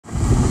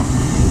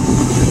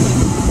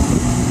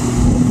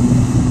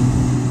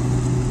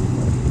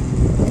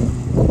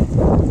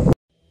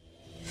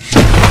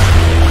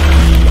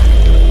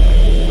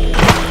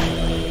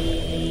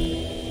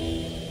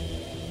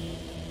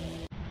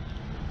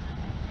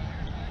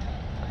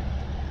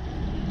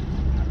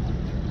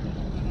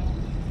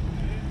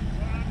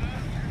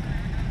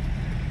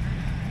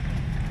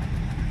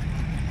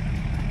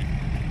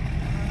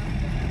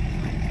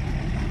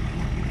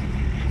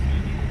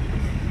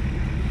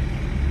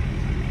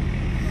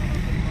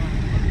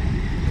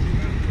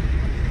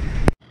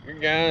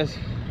guys,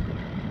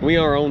 we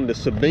are on the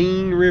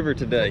Sabine River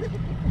today.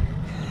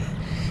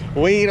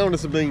 We ain't on the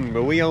Sabine,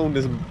 but we on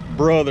this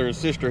brother and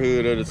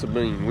sisterhood of the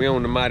Sabine. We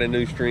on the mighty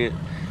Neuse Trent.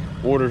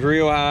 Water's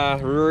real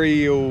high,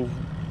 real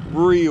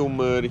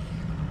muddy.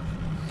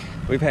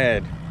 We've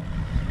had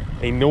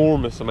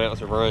enormous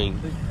amounts of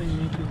rain.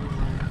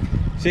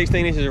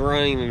 16 inches of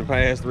rain in the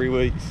past 3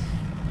 weeks.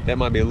 That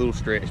might be a little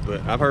stretch,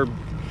 but I've heard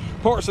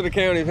parts of the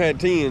county have had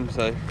 10,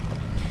 so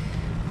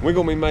we're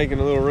gonna be making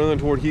a little run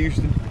toward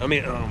Houston. I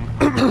mean,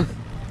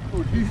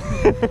 toward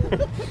Houston.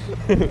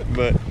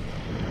 But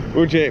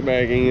we'll check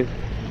back in.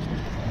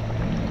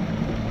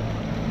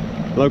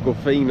 Local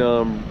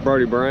phenom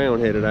Brody Brown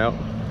headed out.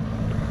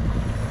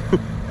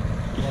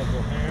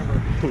 Local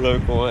hammer.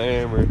 Local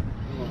hammer.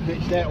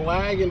 Hitch that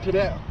wagon to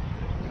that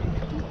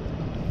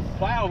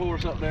plow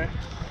horse up there.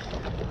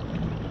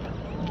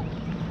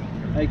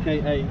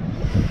 AKA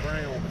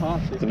Brown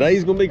Posse.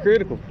 Today's gonna be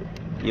critical.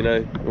 You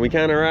know, we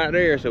kind of right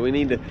there, so we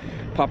need to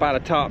pop out a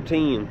top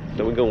 10.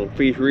 So we're gonna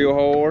fish real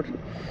hard,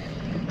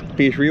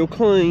 fish real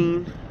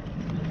clean,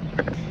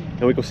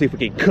 and we're gonna see if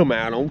we can come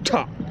out on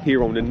top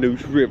here on the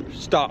Neuse River.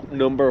 Stop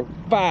number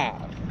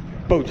 5,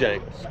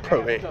 Bojangles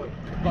Pro Am.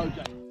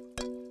 Bojangles.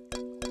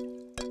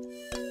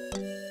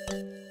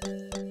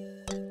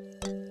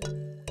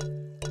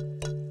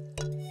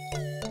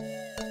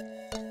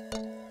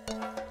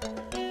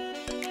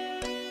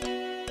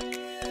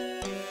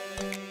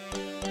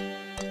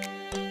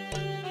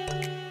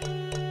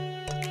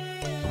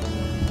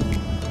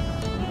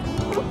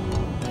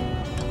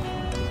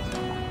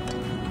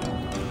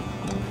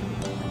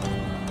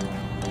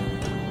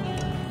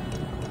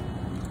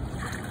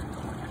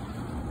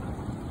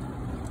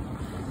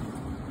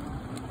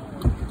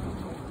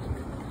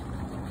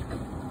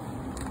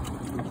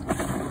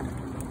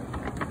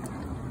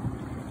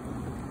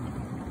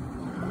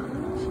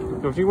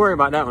 Don't you worry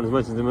about that one as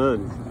much as the mud.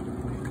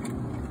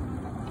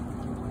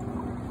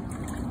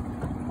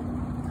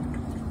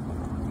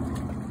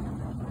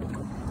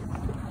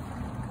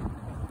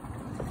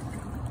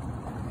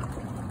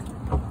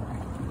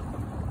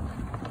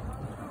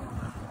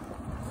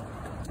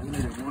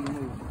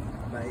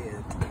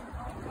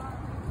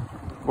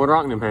 What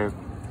rock them have?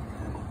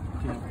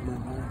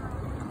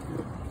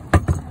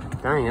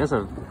 Dang, that's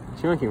a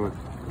chunky one.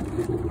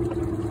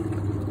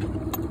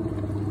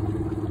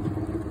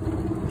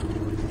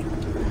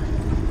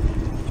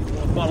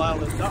 Fall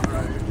out of this dock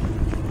right here.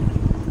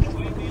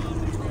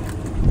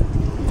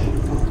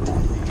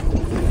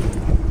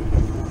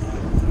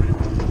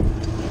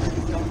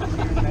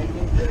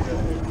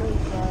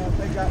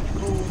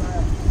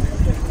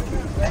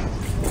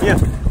 Yeah.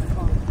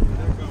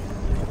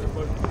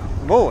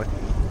 Boy,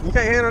 you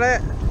can't handle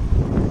that.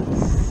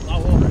 I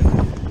want it.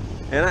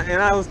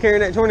 And I was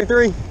carrying that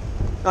 23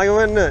 like it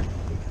wasn't nothing.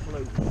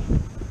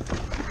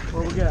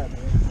 What we got, man?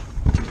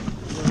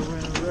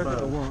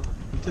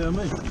 You tell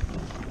me.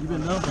 You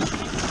been numbing.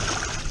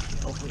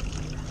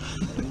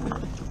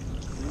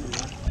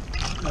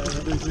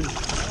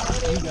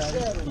 You got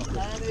it.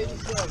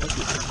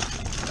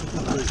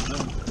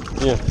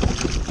 987. Yeah.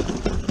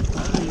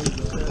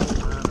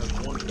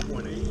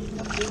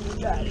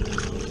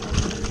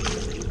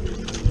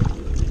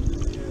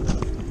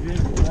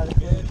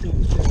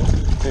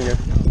 There you go.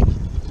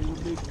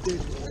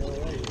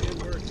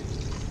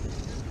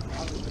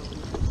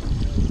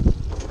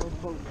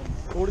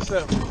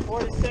 47,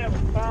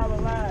 5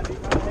 alive.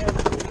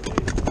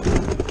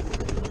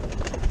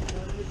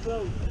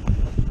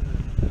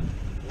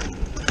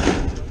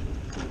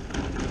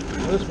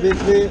 This big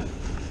fish,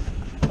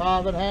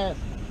 5.5.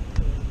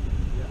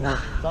 Nah.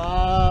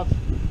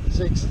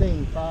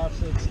 5.16,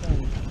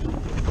 5.16.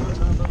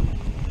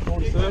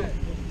 47.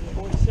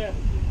 47.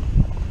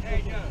 There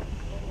you go.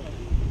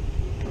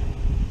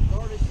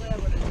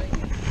 47.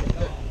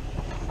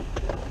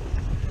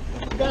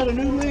 You got a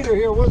new leader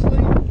here. What's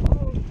leader?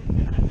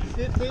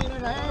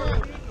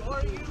 15.5.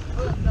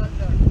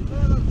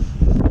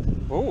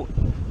 Oh, I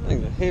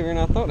think they're heavier than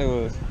I thought they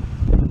was.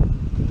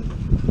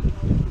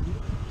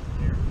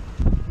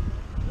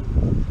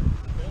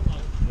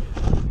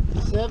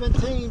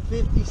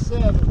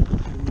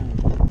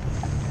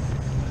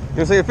 $17.57.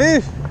 You see a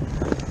fish?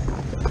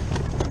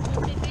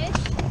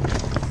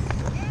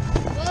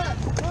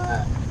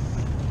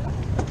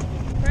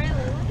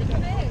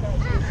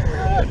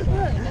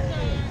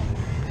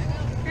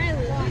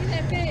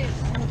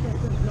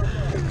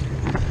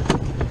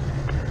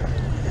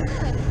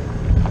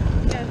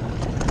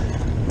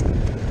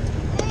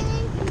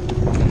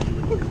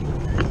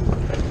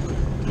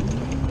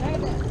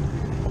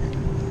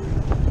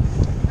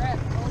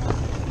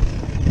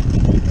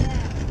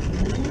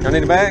 I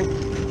need a bag?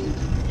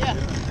 Yeah.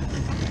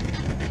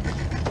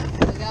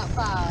 We got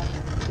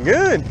 5.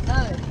 Good.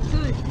 No,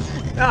 2.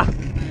 Ah.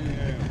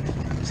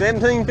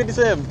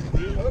 17.57.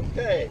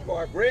 Okay, for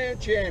our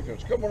grand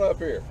champions, come on up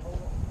here.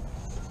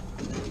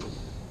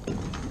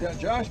 We got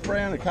Josh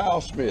Brown and Kyle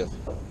Smith.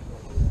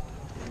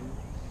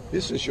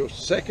 This is your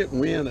second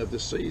win of the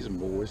season,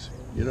 boys.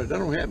 You know, that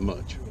don't happen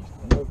much.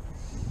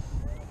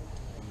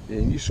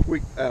 and you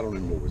squeaked out on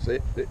them boys.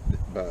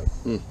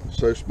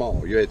 So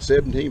small. You had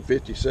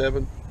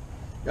 1757.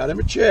 Got him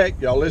a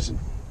check. Y'all listen.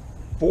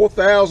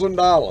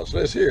 $4,000.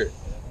 Let's hear it.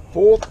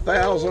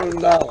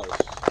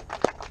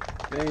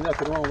 $4,000. There ain't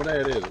nothing wrong with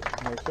that, is it?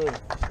 No, sir.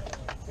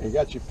 And you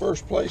got your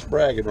first place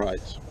bragging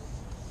rights.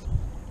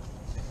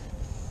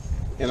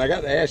 And I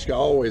got to ask you, I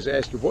always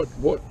ask you,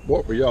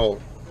 what were y'all,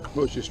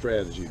 what's your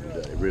strategy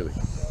today, really?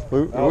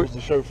 I was the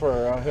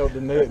chauffeur. I held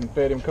the net and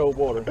fed him cold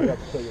water. I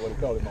have to tell you what he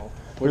caught him on.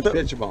 What'd you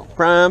catch him on?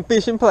 Prime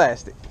fishing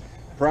plastic.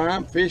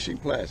 Prime fishing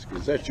plastic.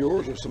 Is that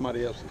yours or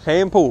somebody else's?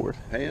 Hand poured.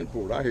 Hand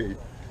poured. I hear you.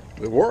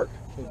 It worked.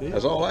 It did.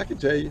 That's all I can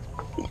tell you.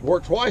 It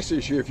worked twice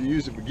this year if you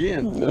use it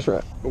again. That's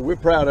right. But we're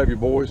proud of you,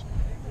 boys.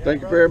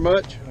 Thank you very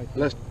much.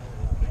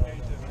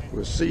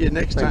 We'll see you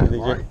next time.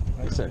 All right?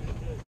 Yes, sir.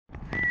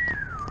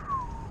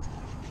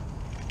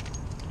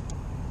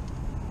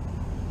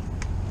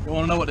 You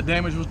want to know what the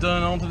damage was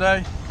done on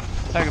today?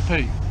 Take a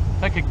peek.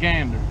 Take a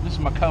gander. This is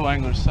my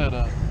co-angler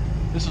setup.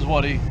 This is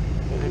what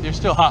they're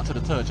still hot to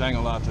the touch, I ain't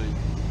gonna lie to you.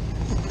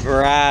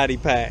 Variety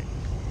pack.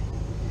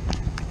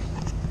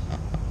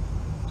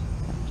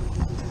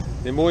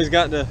 Them boys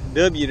got the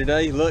W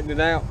today, looked it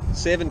out,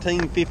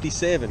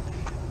 1757.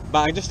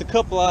 By just a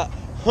couple of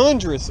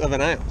hundredths of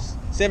an ounce.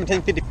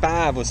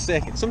 1755 was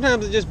second.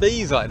 Sometimes it just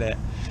bees like that.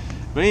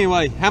 But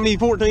anyway, how many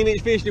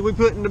 14-inch fish did we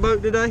put in the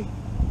boat today?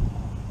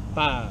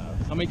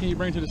 5. How many can you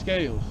bring to the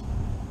scales?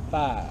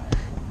 5.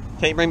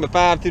 Can't bring but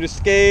 5 to the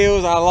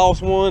scales. I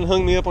lost one,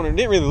 hung me up on it.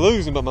 Didn't really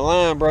lose him, but my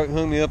line broke,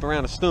 hung me up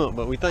around a stump.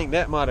 But we think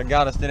that might have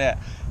got us to that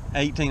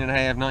 18 and a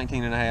half,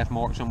 19 and a half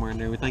mark somewhere in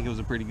there. We think it was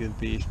a pretty good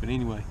fish. But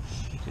anyway,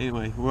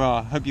 well,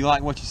 I hope you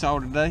like what you saw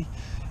today.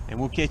 And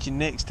we'll catch you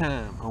next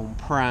time on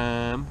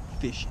Prime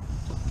Fishing.